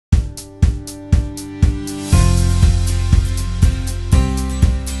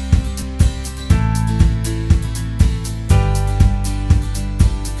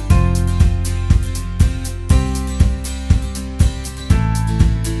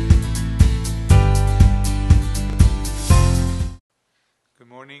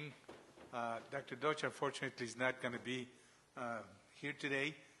morning. Dr. Deutsch, unfortunately, is not going to be here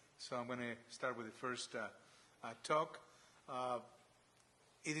today, so I'm going to start with the first talk.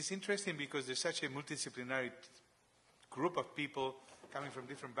 It is interesting because there's such a multidisciplinary group of people coming from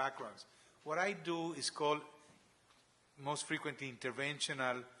different backgrounds. What I do is called most frequently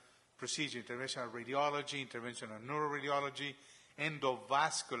interventional procedure, interventional radiology, interventional neuroradiology,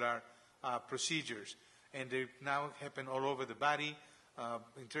 endovascular procedures. And they now happen all over the body.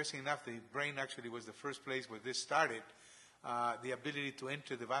 Interesting enough, the brain actually was the first place where this started. The ability to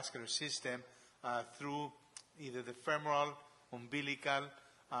enter the vascular system through either the femoral, umbilical,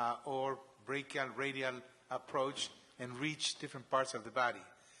 or brachial, radial approach and reach different parts of the body.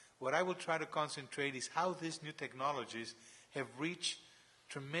 What I will try to concentrate is how these new technologies have reached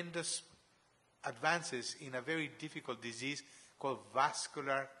tremendous advances in a very difficult disease called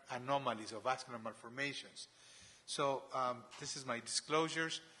vascular anomalies or vascular malformations. So this is my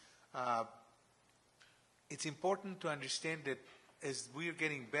disclosures. It's important to understand that as we're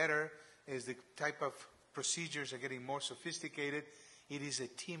getting better, as the type of procedures are getting more sophisticated, it is a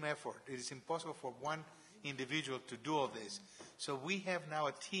team effort. It is impossible for one individual to do all this. So we have now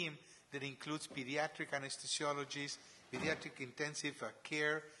a team that includes pediatric anesthesiologists, pediatric intensive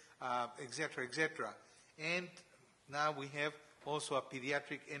care, et cetera, and now we have also a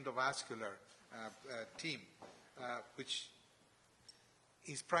pediatric endovascular team, which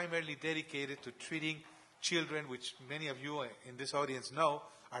is primarily dedicated to treating children, which many of you in this audience know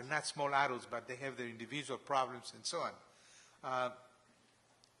are not small adults, but they have their individual problems and so on.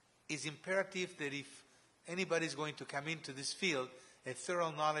 It's imperative that if anybody is going to come into this field, a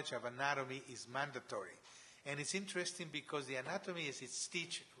thorough knowledge of anatomy is mandatory. And it's interesting because the anatomy as it's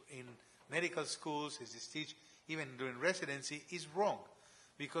taught in medical schools, as it's taught even during residency, is wrong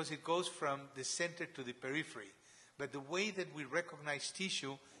because it goes from the center to the periphery. But the way that we recognize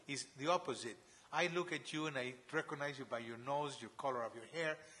tissue is the opposite. I look at you and I recognize you by your nose, your color of your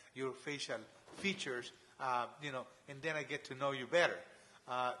hair, your facial features, and then I get to know you better.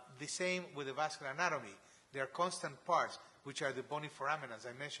 The same with the vascular anatomy. There are constant parts, which are the bony foramina, as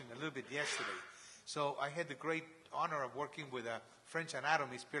I mentioned a little bit yesterday. So I had the great honor of working with a French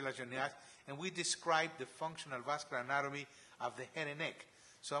anatomist, Pierre Lageniac, and we described the functional vascular anatomy of the head and neck.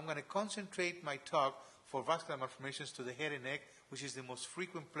 So I'm going to concentrate my talk for vascular malformations to the head and neck, which is the most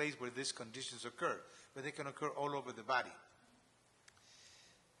frequent place where these conditions occur, but they can occur all over the body.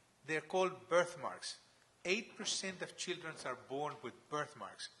 They're called birthmarks. 8% of children are born with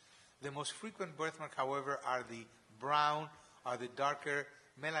birthmarks. The most frequent birthmarks, however, are the brown or the darker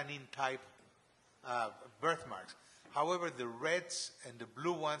melanin type birthmarks. However, the reds and the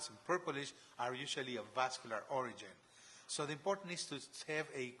blue ones and purplish are usually of vascular origin. So the important is to have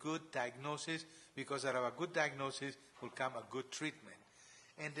a good diagnosis, because out of a good diagnosis will come a good treatment.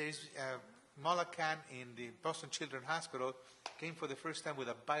 And there's Mola Khan in the Boston Children's Hospital came for the first time with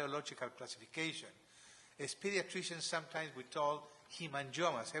a biological classification. As pediatricians, sometimes we told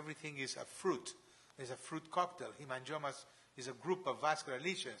hemangiomas. Everything is a fruit. There's a fruit cocktail. Hemangiomas is a group of vascular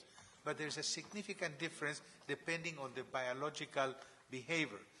lesions. But there's a significant difference depending on the biological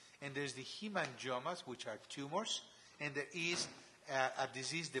behavior. And there's the hemangiomas, which are tumors, and there is a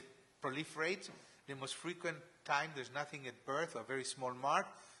disease that proliferates. The most frequent time, there's nothing at birth, a very small mark.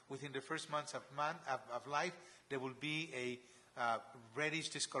 Within the first months of life, there will be a reddish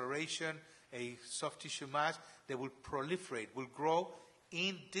discoloration, a soft tissue mass that will proliferate, will grow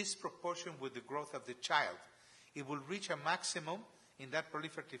in disproportion with the growth of the child. It will reach a maximum in that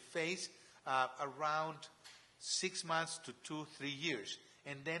proliferative phase around 6 months to 2-3 years,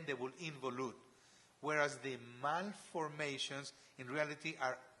 and then they will involute. Whereas the malformations in reality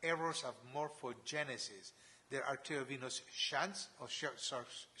are errors of morphogenesis. There are arteriovenous shunts or short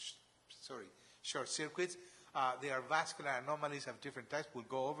circuits. There are vascular anomalies of different types. We'll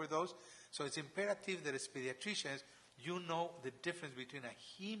go over those. So it's imperative that as pediatricians, you know the difference between a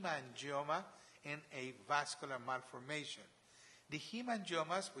hemangioma and a vascular malformation. The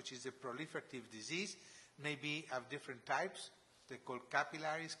hemangiomas, which is a proliferative disease, may be of different types. They're called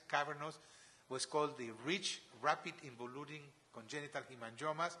capillaries, cavernous, what's called the rich, rapid involuting congenital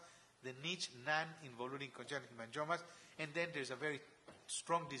hemangiomas, the niche, non-involuting congenital hemangiomas, and then there's a very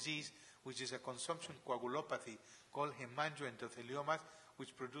strong disease, which is a consumption coagulopathy called hemangioendotheliomas,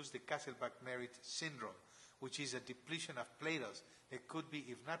 which produce the Kasselbach-Merritt syndrome, which is a depletion of platelets that could be,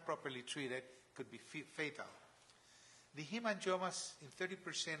 if not properly treated, could be fatal. The hemangiomas, in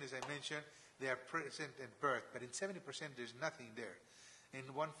 30%, as I mentioned, they are present at birth, but in 70% there's nothing there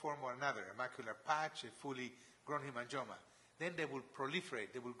in one form or another, a macular patch, a fully grown hemangioma. Then they will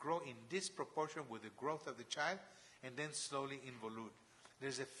proliferate. They will grow in disproportion with the growth of the child and then slowly involute.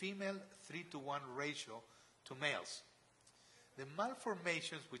 there's a female 3-to-1 ratio to males. The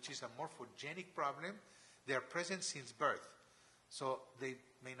malformations, which is a morphogenic problem, they are present since birth. So they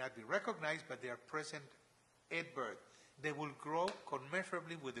may not be recognized, but they are present at birth. They will grow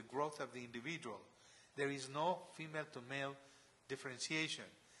commensurably with the growth of the individual. There is no female to male differentiation.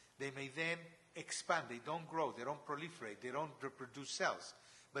 They may then expand. They don't grow. They don't proliferate. They don't reproduce cells.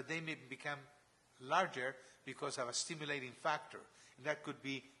 But they may become larger because of a stimulating factor. And that could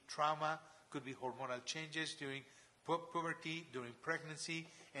be trauma, could be hormonal changes during puberty, during pregnancy,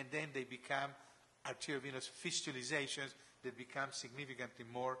 and then they become arteriovenous fistulations that become significantly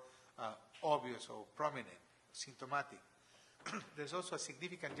more obvious or prominent, symptomatic. There's also a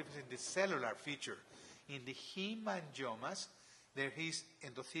significant difference in the cellular feature. In the hemangiomas, there is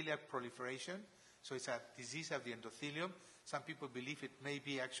endothelial proliferation, so it's a disease of the endothelium. Some people believe it may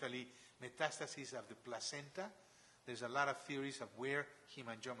be actually metastasis of the placenta. There's a lot of theories of where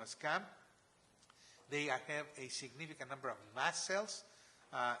hemangiomas come. They have a significant number of mast cells,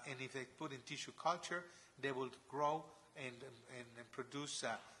 and if they put in tissue culture, they will grow and produce,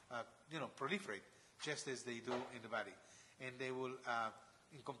 proliferate, just as they do in the body. And they will,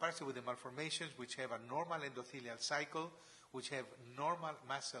 in comparison with the malformations, which have a normal endothelial cycle, which have normal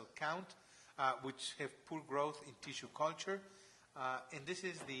mast cell count, which have poor growth in tissue culture. And this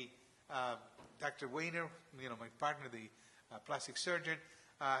is the, Dr. Weiner, my partner, the plastic surgeon,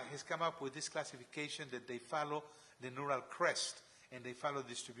 has come up with this classification that they follow the neural crest, and they follow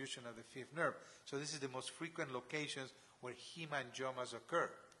distribution of the fifth nerve. So this is the most frequent locations where hemangiomas occur.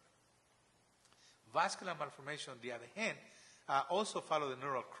 Vascular malformation, on the other hand, also follow the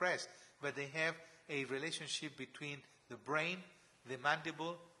neural crest, but they have a relationship between the brain, the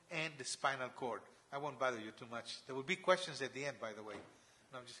mandible, and the spinal cord. I won't bother you too much. There will be questions at the end, by the way.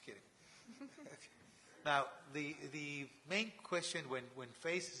 No, I'm just kidding. Okay. Now, the main question when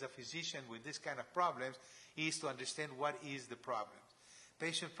faced as a physician with this kind of problems is to understand what is the problem.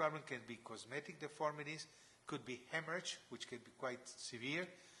 Patient problem can be cosmetic deformities, could be hemorrhage, which can be quite severe.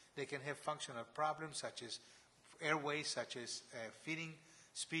 They can have functional problems such as airways, such as feeding,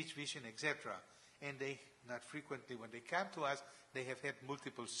 speech, vision, etc. And they, not frequently when they come to us, they have had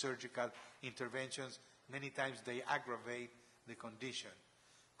multiple surgical interventions. Many times they aggravate the condition.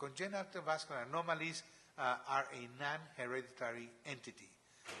 Congenital vascular anomalies are a non-hereditary entity.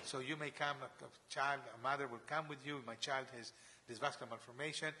 So you may come, a mother will come with you, my child has this vascular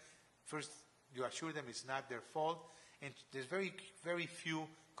malformation. First, you assure them it's not their fault, and there's very, very few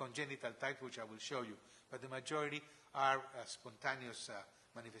congenital types, which I will show you, but the majority are spontaneous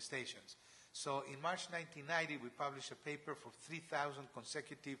manifestations. So in March 1990, we published a paper for 3,000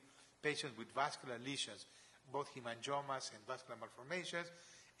 consecutive patients with vascular lesions, both hemangiomas and vascular malformations,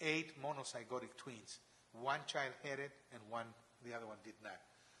 8 monozygotic twins. One child had it, and the other one did not.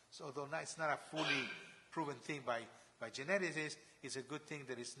 So although it's not a fully proven thing by geneticists, it's a good thing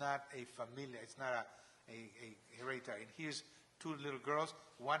that it's not a familial, it's not a hereditary. And here's 2 little girls.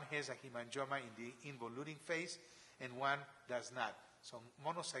 One has a hemangioma in the involuting phase, and one does not. So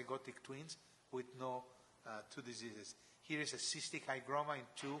monozygotic twins with no 2 diseases. Here is a cystic hygroma in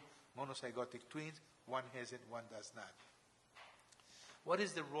 2 monozygotic twins. One has it, one does not. What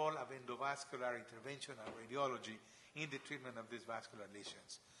is the role of endovascular intervention and radiology in the treatment of these vascular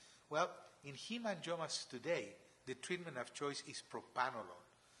lesions? Well, in hemangiomas today, the treatment of choice is propranolol,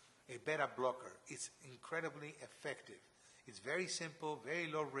 a beta blocker. It's incredibly effective. It's very simple,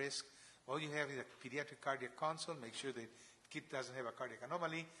 very low risk. All you have is a pediatric cardiac consult. Make sure that the kid doesn't have a cardiac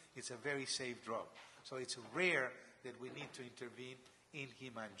anomaly. It's a very safe drug. So it's rare that we need to intervene in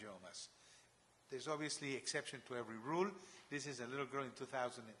hemangiomas. There's obviously exception to every rule. This is a little girl in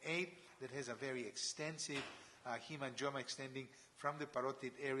 2008 that has a very extensive hemangioma extending from the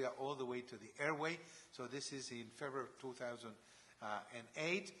parotid area all the way to the airway. So this is in February of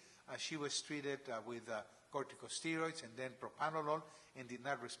 2008. She was treated with corticosteroids and then propranolol and did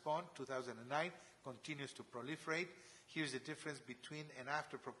not respond. 2009 continues to proliferate. Here's the difference between and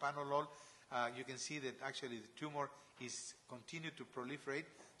after propranolol. You can see that actually the tumor is continued to proliferate,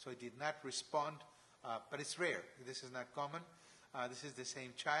 so it did not respond, but it's rare. This is not common. This is the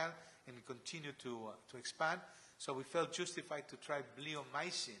same child, and it continued to expand. So we felt justified to try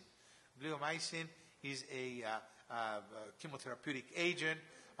bleomycin. Bleomycin is a chemotherapeutic agent,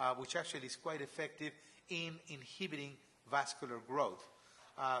 which actually is quite effective in inhibiting vascular growth.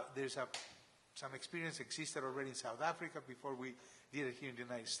 There's some experience existed already in South Africa before we did it here in the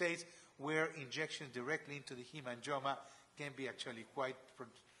United States, where injections directly into the hemangioma can be actually quite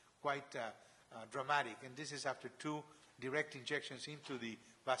dramatic. And this is after 2 direct injections into the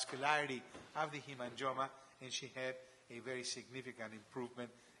vascularity of the hemangioma, and she had a very significant improvement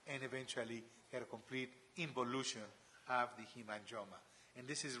and eventually had a complete involution of the hemangioma. And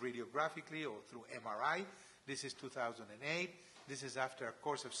this is radiographically or through MRI. This is 2008. This is after a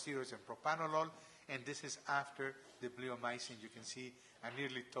course of steroids and propranolol, and this is after the bleomycin. You can see a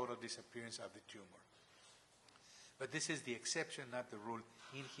nearly total disappearance of the tumor. But this is the exception, not the rule,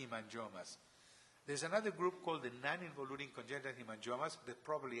 in hemangiomas. There's another group called the non-involuting congenital hemangiomas that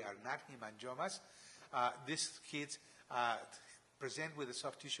probably are not hemangiomas. These kids present with a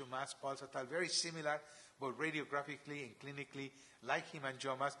soft tissue mass pulsatile, very similar, both radiographically and clinically, like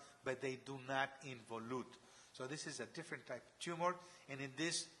hemangiomas, but they do not involute. So this is a different type of tumor, and in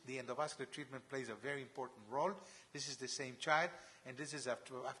this, the endovascular treatment plays a very important role. This is the same child, and this is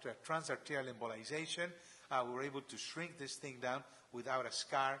after a transarterial embolization. We were able to shrink this thing down without a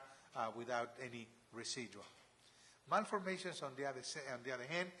scar, without any residual. Malformations, on the other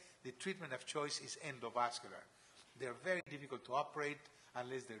hand, the treatment of choice is endovascular. They're very difficult to operate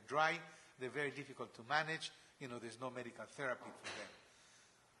unless they're dry. They're very difficult to manage. There's no medical therapy for them.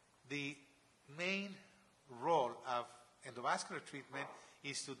 The main role of endovascular treatment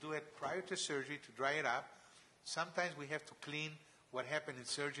is to do it prior to surgery, to dry it up. Sometimes we have to clean what happened in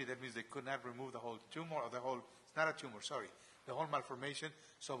surgery. That means they could not remove the whole tumor, or it's not a tumor, sorry, the whole malformation,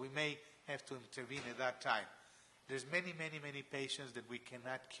 so we may have to intervene at that time. There's many, many, many patients that we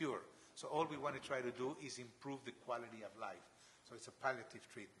cannot cure. So all we want to try to do is improve the quality of life. So it's a palliative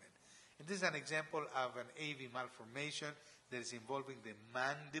treatment. And this is an example of an AV malformation that is involving the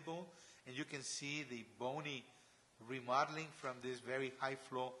mandible. And you can see the bony remodeling from this very high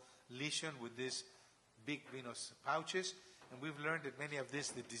flow lesion with these big venous pouches. And we've learned that many of this,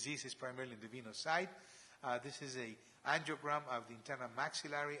 the disease is primarily in the venous side. This is an angiogram of the internal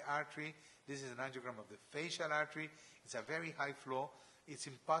maxillary artery. This is an angiogram of the facial artery. It's a very high flow. It's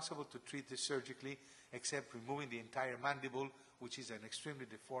impossible to treat this surgically except removing the entire mandible, which is an extremely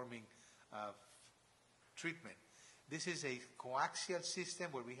deforming treatment. This is a coaxial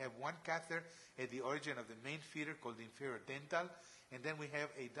system where we have one catheter at the origin of the main feeder called the inferior dental, and then we have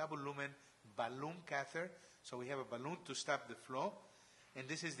a double lumen balloon catheter. So we have a balloon to stop the flow, and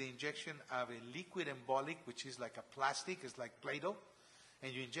this is the injection of a liquid embolic, which is like a plastic, it's like Play-Doh,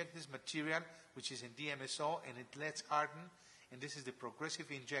 and you inject this material, which is in DMSO, and it lets harden, and this is the progressive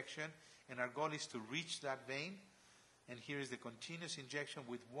injection, and our goal is to reach that vein, and here is the continuous injection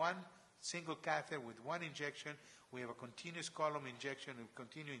with one single catheter, with one injection. We have a continuous column injection, and we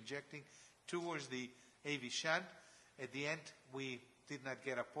continue injecting towards the AV shunt. At the end, we did not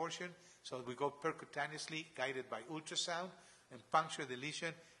get a portion, so we go percutaneously, guided by ultrasound, and puncture the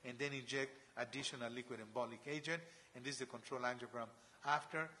lesion, and then inject additional liquid embolic agent. And this is the control angiogram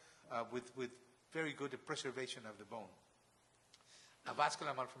after, with very good preservation of the bone. A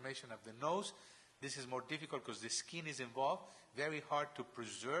vascular malformation of the nose. This is more difficult because the skin is involved. Very hard to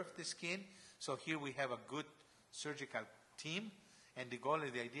preserve the skin. So here we have a good surgical team, and the goal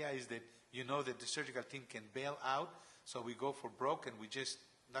and the idea is that that the surgical team can bail out. So we go for broke, and we just,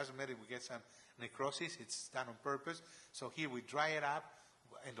 doesn't matter if we get some necrosis, it's done on purpose. So here we dry it up,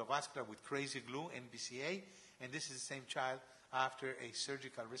 endovascular with crazy glue, NBCA, and this is the same child after a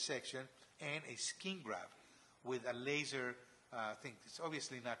surgical resection and a skin graft with a laser thing. It's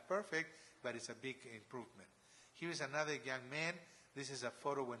obviously not perfect, but it's a big improvement. Here is another young man. This is a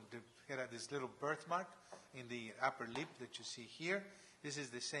photo when he had this little birthmark in the upper lip that you see here. This is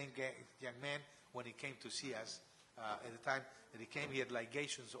the same young man when he came to see us. At the time that he came, he had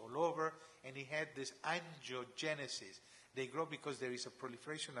ligations all over, and he had this angiogenesis. They grow because there is a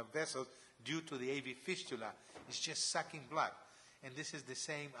proliferation of vessels due to the AV fistula. It's just sucking blood. And this is the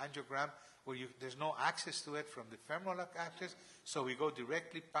same angiogram where there's no access to it from the femoral axis, so we go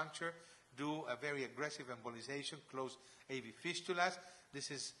directly puncture, do a very aggressive embolization, close AV fistulas.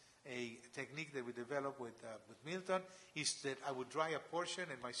 This is a technique that we developed with Milton, is that I would dry a portion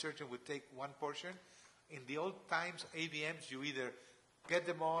and my surgeon would take one portion. In the old times, AVMs, you either get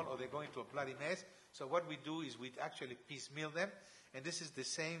them all or they go into a bloody mess. So what we do is we actually piecemeal them. And this is the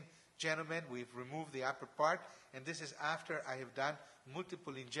same gentleman. We've removed the upper part. And this is after I have done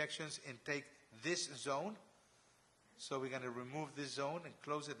multiple injections and take this zone. So we're going to remove this zone and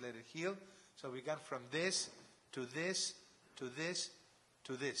close it, let it heal. So we got from this to this to this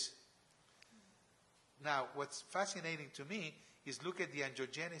to this. Now, what's fascinating to me is look at the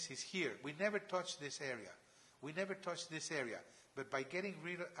angiogenesis here. We never touched this area. We never touched this area. But by getting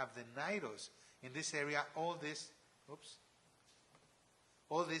rid of the nidus in this area, all this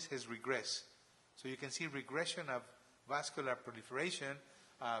has regressed. So you can see regression of vascular proliferation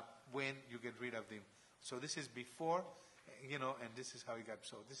when you get rid of them. So this is before, and this is how he got.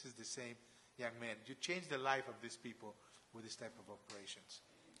 So this is the same young man. You change the life of these people with this type of operations.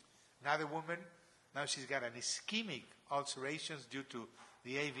 Another woman, now she's got an ischemic ulcerations due to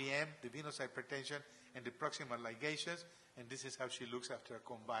the AVM, the venous hypertension, and the proximal ligations, and this is how she looks after a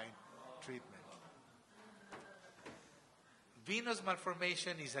combined treatment. Venous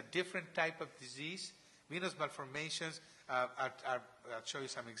malformation is a different type of disease. Venous malformations, I'll show you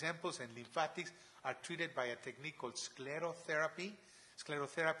some examples, and lymphatics are treated by a technique called sclerotherapy.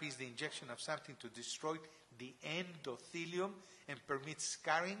 Sclerotherapy is the injection of something to destroy the endothelium and permit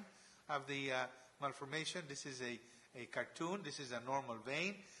scarring of the malformation. This is a cartoon. This is a normal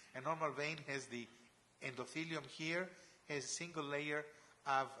vein. A normal vein has the endothelium here, has a single layer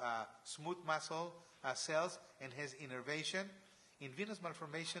of smooth muscle cells, and has innervation. In venous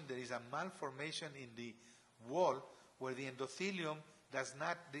malformation, there is a malformation in the wall where the endothelium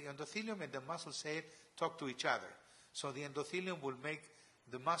and the muscle cell talk to each other. So the endothelium will make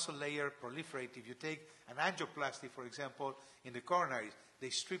the muscle layer proliferate. If you take an angioplasty, for example, in the coronaries, they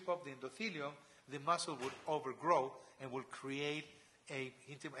strip up the endothelium, the muscle would overgrow and will create an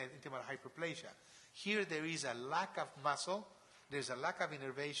intimal hyperplasia. Here there is a lack of muscle, there's a lack of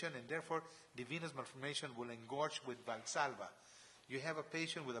innervation, and therefore the venous malformation will engorge with Valsalva. You have a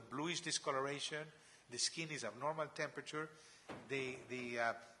patient with a bluish discoloration, the skin is of normal temperature, the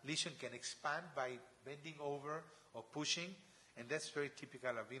lesion can expand by bending over or pushing, and that's very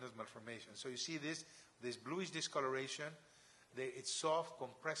typical of venous malformation. So you see this bluish discoloration, it's soft,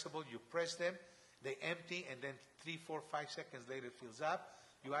 compressible, you press them, they empty, and then 3, 4, 5 seconds later it fills up.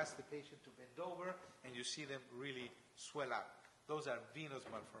 You ask the patient to bend over, and you see them really swell up. Those are venous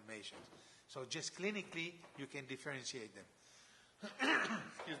malformations. So just clinically, you can differentiate them.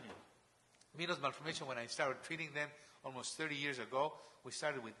 Excuse me. Venous malformation, when I started treating them almost 30 years ago, we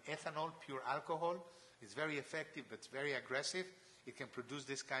started with ethanol, pure alcohol. It's very effective, but it's very aggressive. It can produce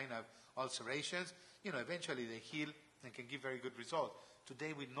this kind of ulcerations. Eventually they heal and can give very good results.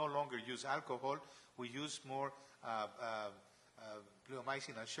 Today we no longer use alcohol. We use more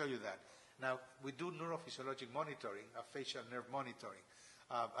bleomycin. I'll show you that. Now, we do neurophysiologic monitoring, facial nerve monitoring.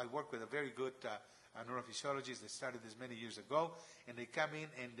 I work with a very good neurophysiologist that started this many years ago, and they come in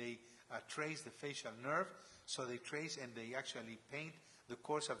and they trace the facial nerve. So they trace and they actually paint the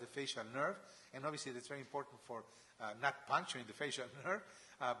course of the facial nerve. And obviously that's very important for not puncturing the facial nerve,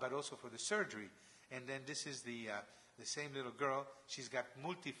 but also for the surgery. And then this is the same little girl. She's got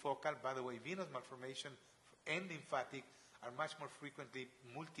multifocal. By the way, venous malformation and lymphatic are much more frequently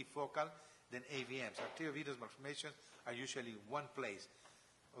multifocal than AVMs. Arteriovenous malformations are usually one place,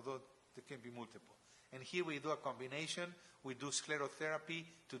 although there can be multiple. And here we do a combination. We do sclerotherapy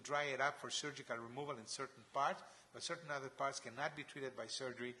to dry it up for surgical removal in certain parts, but certain other parts cannot be treated by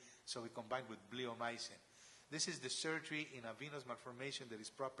surgery, so we combine with bleomycin. This is the surgery in a venous malformation that is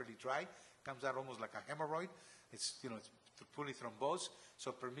properly dry. Comes out almost like a hemorrhoid. It's fully thrombosed,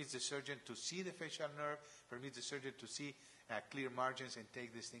 so permits the surgeon to see the facial nerve, permits the surgeon to see clear margins and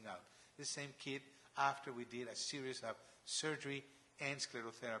take this thing out. This same kid, after we did a series of surgery and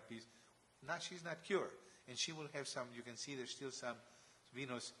sclerotherapies, now she's not cured, and she will have some, you can see there's still some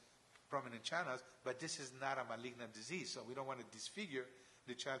venous prominent channels, but this is not a malignant disease, so we don't want to disfigure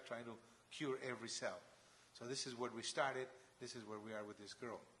the child trying to cure every cell. So this is where we started. This is where we are with this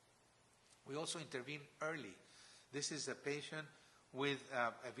girl. We also intervene early. This is a patient with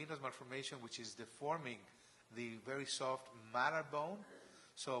a venous malformation which is deforming the very soft malar bone.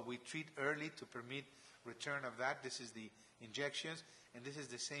 So we treat early to permit return of that. This is the injections, and this is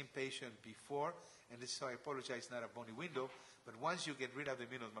the same patient before, and this is, so I apologize, not a bony window, but once you get rid of the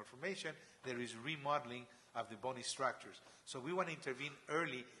venous malformation, there is remodeling of the bony structures. So we want to intervene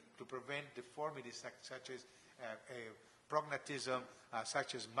early to prevent deformities such as prognatism,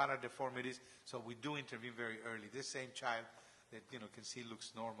 such as malar deformities. So we do intervene very early. This same child that can see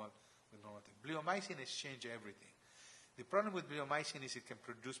looks normal with normal thing. Bleomycin has changed everything. The problem with bleomycin is it can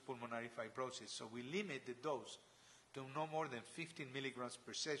produce pulmonary fibrosis. So we limit the dose to no more than 15 milligrams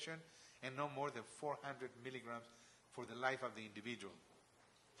per session and no more than 400 milligrams for the life of the individual.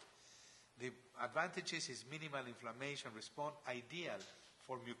 The advantages is minimal inflammation response, ideal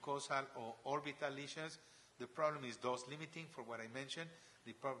for mucosal or orbital lesions. The problem is dose limiting for what I mentioned,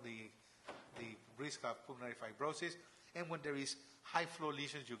 the risk of pulmonary fibrosis. And when there is high flow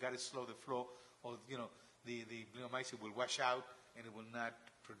lesions, you got to slow the flow, or the bleomycin will wash out and it will not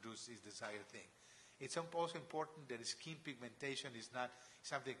produce this desired thing. It's also important that skin pigmentation is not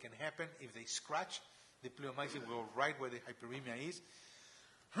something that can happen. If they scratch, the bleomycin will go right where the hyperemia is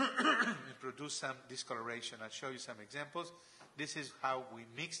and produce some discoloration. I'll show you some examples. This is how we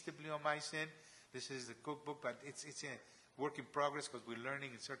mix the bleomycin. This is the cookbook, but it's a work in progress because we're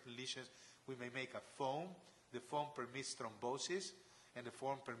learning in certain lesions we may make a foam. The foam permits thrombosis, and the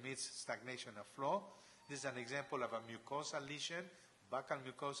foam permits stagnation of flow. This is an example of a mucosa lesion, buccal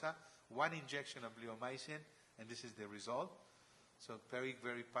mucosa, one injection of bleomycin, and this is the result. So very,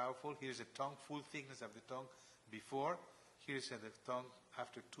 very powerful. Here's the tongue, full thickness of the tongue before. Here's the tongue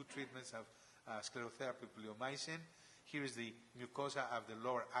after 2 treatments of sclerotherapy bleomycin. Here is the mucosa of the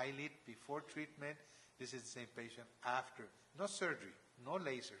lower eyelid before treatment. This is the same patient after. No surgery, no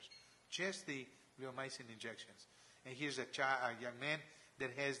lasers, just the bleomycin injections. And here's a young man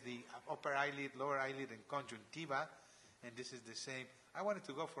that has the upper eyelid, lower eyelid, and conjunctiva. And this is the same. I wanted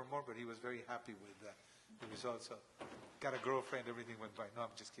to go for more, but he was very happy with the results. So got a girlfriend, everything went by. No,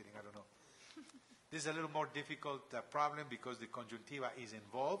 I'm just kidding. I don't know. This is a little more difficult problem because the conjunctiva is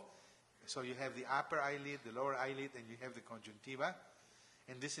involved. So you have the upper eyelid, the lower eyelid, and you have the conjunctiva.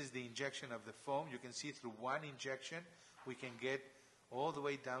 And this is the injection of the foam. You can see through one injection, we can get all the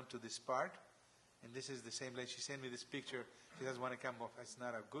way down to this part. And this is the same lady. She sent me this picture. She doesn't want to come off. It's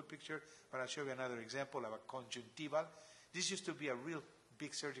not a good picture, but I'll show you another example of a conjunctival. This used to be a real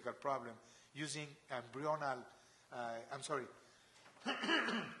big surgical problem using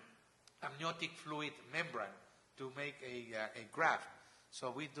amniotic fluid membrane to make a graft.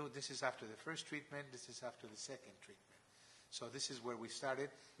 So we do, this is after the first treatment, this is after the second treatment. So this is where we started.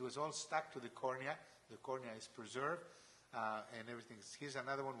 It was all stuck to the cornea. The cornea is preserved and everything. Here's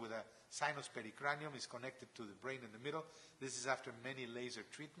another one with a sinus pericranium. It's connected to the brain in the middle. This is after many laser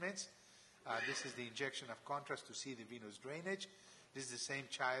treatments. This is the injection of contrast to see the venous drainage. This is the same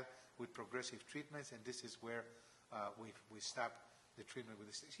child with progressive treatments, and this is where we stopped the treatment with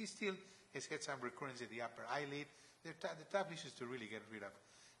this. He still has had some recurrence in the upper eyelid. The tough issues to really get rid of.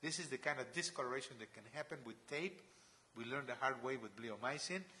 This is the kind of discoloration that can happen with tape. We learned the hard way with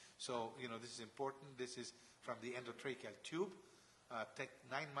bleomycin. So, this is important. This is from the endotracheal tube. Take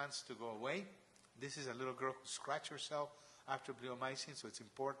 9 months to go away. This is a little girl who scratched herself after bleomycin, so it's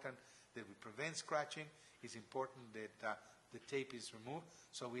important that we prevent scratching. It's important that the tape is removed.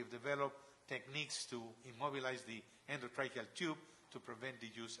 So we have developed techniques to immobilize the endotracheal tube to prevent the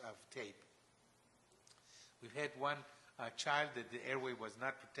use of tape. We've had one child that the airway was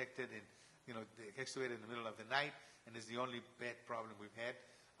not protected and, they extubated in the middle of the night, and it's the only bad problem we've had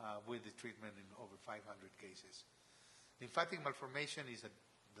with the treatment in over 500 cases. Lymphatic malformation is the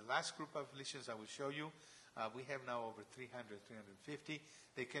last group of lesions I will show you. We have now over 300, 350.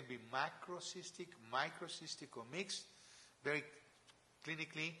 They can be macrocystic, microcystic, or mixed. Very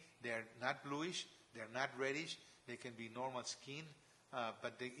clinically, they're not bluish, they're not reddish. They can be normal skin,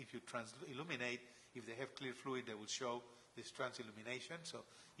 but if you illuminate, if they have clear fluid, they will show this transillumination. So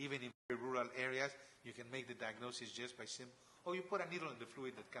even in very rural areas, you can make the diagnosis just by you put a needle in the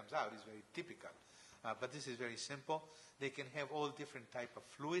fluid that comes out. It's very typical. But this is very simple. They can have all different type of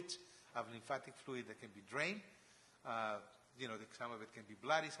fluids, of lymphatic fluid that can be drained. Some of it can be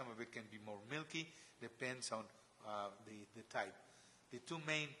bloody, some of it can be more milky, depends on the type. The two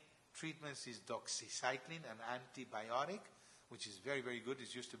main treatments is doxycycline, an antibiotic, which is very, very good.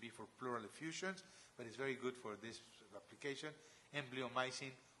 It used to be for pleural effusions, but it's very good for this application, and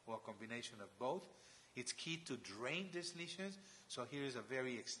bleomycin, or a combination of both. It's key to drain these lesions. So here is a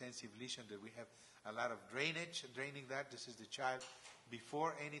very extensive lesion that we have a lot of drainage, draining that. This is the child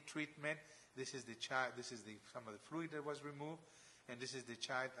before any treatment. This is the child, some of the fluid that was removed. And this is the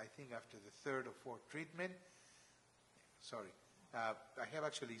child, I think, after the third or fourth treatment. Sorry. I have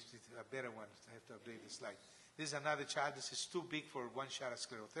actually a better one. I have to update the slide. This is another child. This is too big for one shot of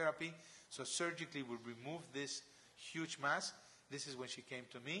sclerotherapy. So surgically, we remove this huge mass. This is when she came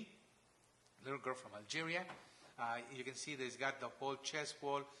to me. Little girl from Algeria. You can see that it's got the whole chest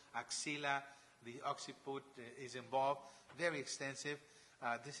wall, axilla, the occiput is involved. Very extensive.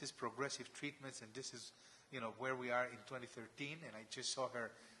 This is progressive treatments, and this is, where we are in 2013. And I just saw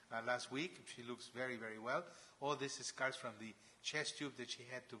her last week. She looks very, very well. All this is scars from the chest tube that she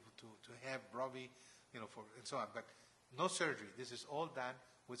had to have Brovi, and so on. But no surgery. This is all done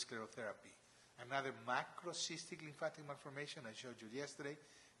with sclerotherapy. Another macrocystic lymphatic malformation I showed you yesterday.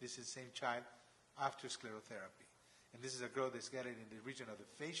 This is the same child after sclerotherapy. And this is a girl that's got it in the region of the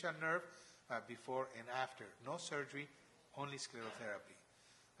facial nerve before and after. No surgery, only sclerotherapy.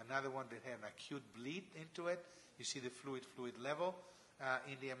 Another one that had an acute bleed into it. You see the fluid level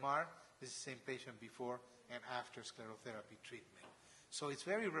in the MR. This is the same patient before and after sclerotherapy treatment. So it's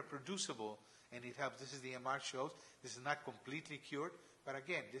very reproducible, and it helps. This is the MR shows. This is not completely cured, but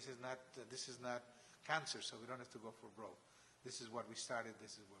again, this is not cancer, so we don't have to go for broke. This is what we started.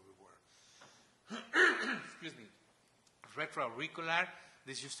 This is where we were. Excuse me. Retroauricular.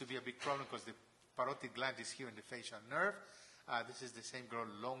 This used to be a big problem because the parotid gland is here in the facial nerve. This is the same girl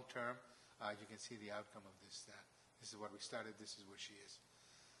long term. You can see the outcome of this. This is what we started. This is where she is.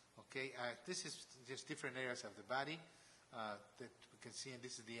 Okay, this is just different areas of the body that we can see, and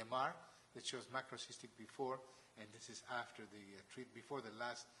this is the MR that shows macrocystic before, and this is after the before the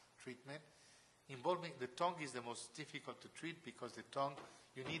last treatment. Involving the tongue is the most difficult to treat because the tongue,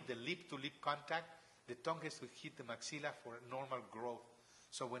 you need the lip-to-lip contact. The tongue has to hit the maxilla for normal growth.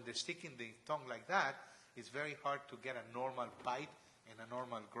 So when they're sticking the tongue like that, it's very hard to get a normal bite and a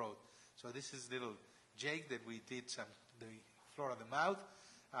normal growth. So this is little Jake that we did the floor of the mouth.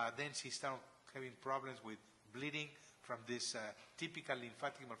 Then she started having problems with bleeding from this typical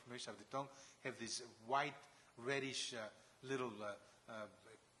lymphatic malformation of the tongue. Have this white, reddish little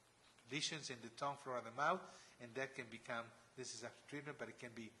lesions in the tongue, floor of the mouth, and that can become, this is after treatment, but it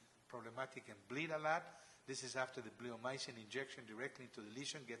can be problematic and bleed a lot. This is after the bleomycin injection directly into the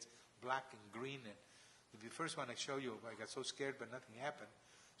lesion, gets black and green. And the first one I show you, I got so scared, but nothing happened.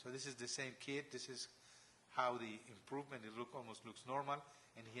 So this is the same kid. This is how the improvement, it almost looks normal,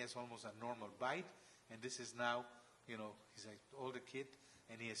 and he has almost a normal bite. And this is now, he's an older kid,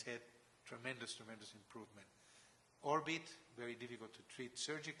 and he has had tremendous, tremendous improvement. Orbit, very difficult to treat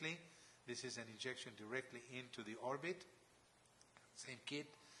surgically. This is an injection directly into the orbit. Same kid.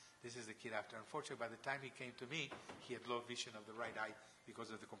 This is the kid after. Unfortunately, by the time he came to me, he had low vision of the right eye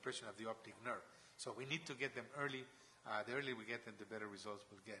because of the compression of the optic nerve. So we need to get them early. The earlier we get them, the better results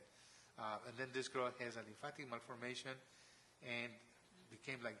we'll get. And then this girl has a lymphatic malformation and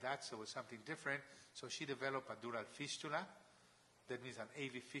became like that, so it was something different. So she developed a dural fistula. That means an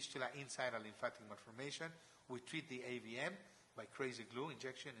AV fistula inside a lymphatic malformation. We treat the AVM by crazy glue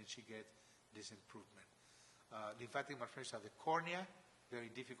injection, and she gets this improvement. Lymphatic malformation of the cornea, very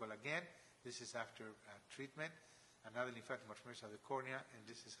difficult again. This is after treatment. Another lymphatic malformation of the cornea, and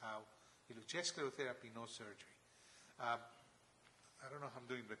this is how it looks. Just sclerotherapy, no surgery. I don't know how I'm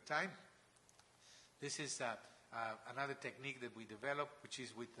doing with time. This is another technique that we developed, which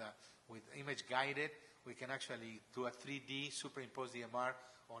is with image guided. We can actually do a 3D, superimpose the MR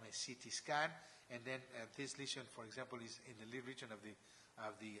on a CT scan, and then this lesion, for example, is in the region of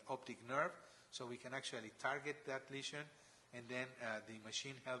the optic nerve, so we can actually target that lesion, and then the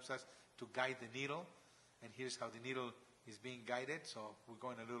machine helps us to guide the needle, and here's how the needle is being guided. So we're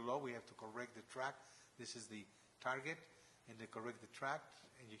going a little low, we have to correct the track. This is the target, and they correct the track,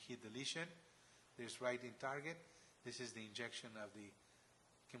 and you hit the lesion. There's right in target. This is the injection of the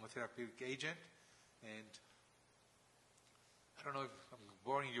chemotherapeutic agent, and I don't know if I'm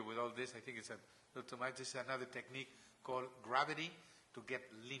boring you with all this. I think it's a little too much. This is another technique called gravity to get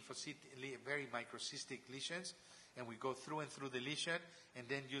very microcystic lesions, and we go through and through the lesion and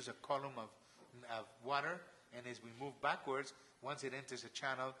then use a column of water, and as we move backwards, once it enters a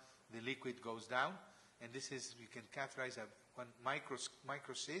channel, the liquid goes down, and this is, you can catheterize one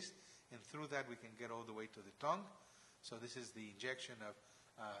microcyst, and through that we can get all the way to the tongue. So this is the injection of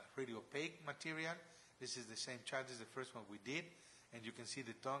radiopaque material. This is the same child. This is the first one we did, and you can see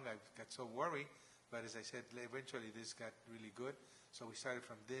the tongue. I got so worried, but as I said, eventually this got really good. So we started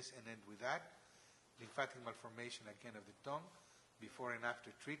from this and ended with that. Lymphatic malformation again of the tongue, before and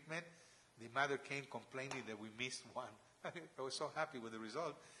after treatment. The mother came complaining that we missed one. I was so happy with the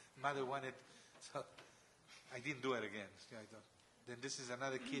result. Mother wanted, so I didn't do it again. Then this is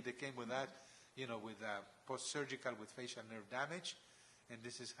another kid that came with that, with post-surgical with facial nerve damage, and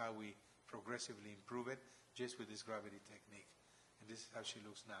this is how we progressively improve it just with this gravity technique. And this is how she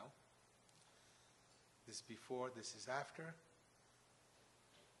looks now. This is before, this is after.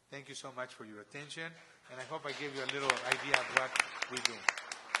 Thank you so much for your attention, and I hope I gave you a little idea of what we do.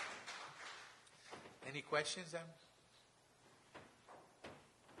 Any questions, then?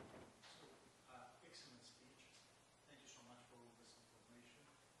 Excellent speech. Thank you so much for all this information.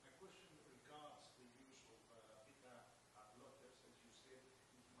 My question regards the use of beta blockers, as you said,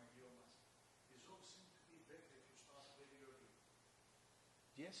 in hemangiomas. Results seem to be better if you start very early.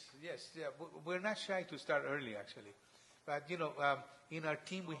 Yes. Yeah. We're not shy to start early, actually. But, in our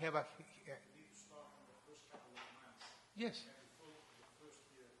team we have a... You need to start in the first couple of months. Yes. And before the first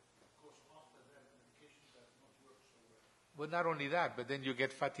year, because after that, the medication does not work so well. Well, not only that, but then you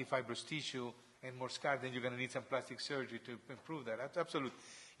get fatty fibrous tissue and more scar, then you're going to need some plastic surgery to improve that. Absolutely.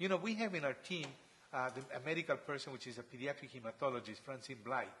 We have in our team a medical person, which is a pediatric hematologist, Francine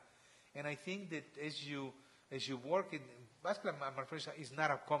Bly. And I think that as you work in vascular malformation is not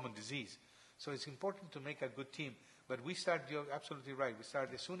a common disease. So it's important to make a good team. But you're absolutely right. We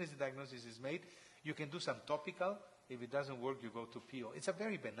start as soon as the diagnosis is made. You can do some topical. If it doesn't work, you go to PO. It's a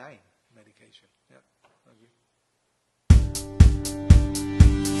very benign medication. Yeah, I agree.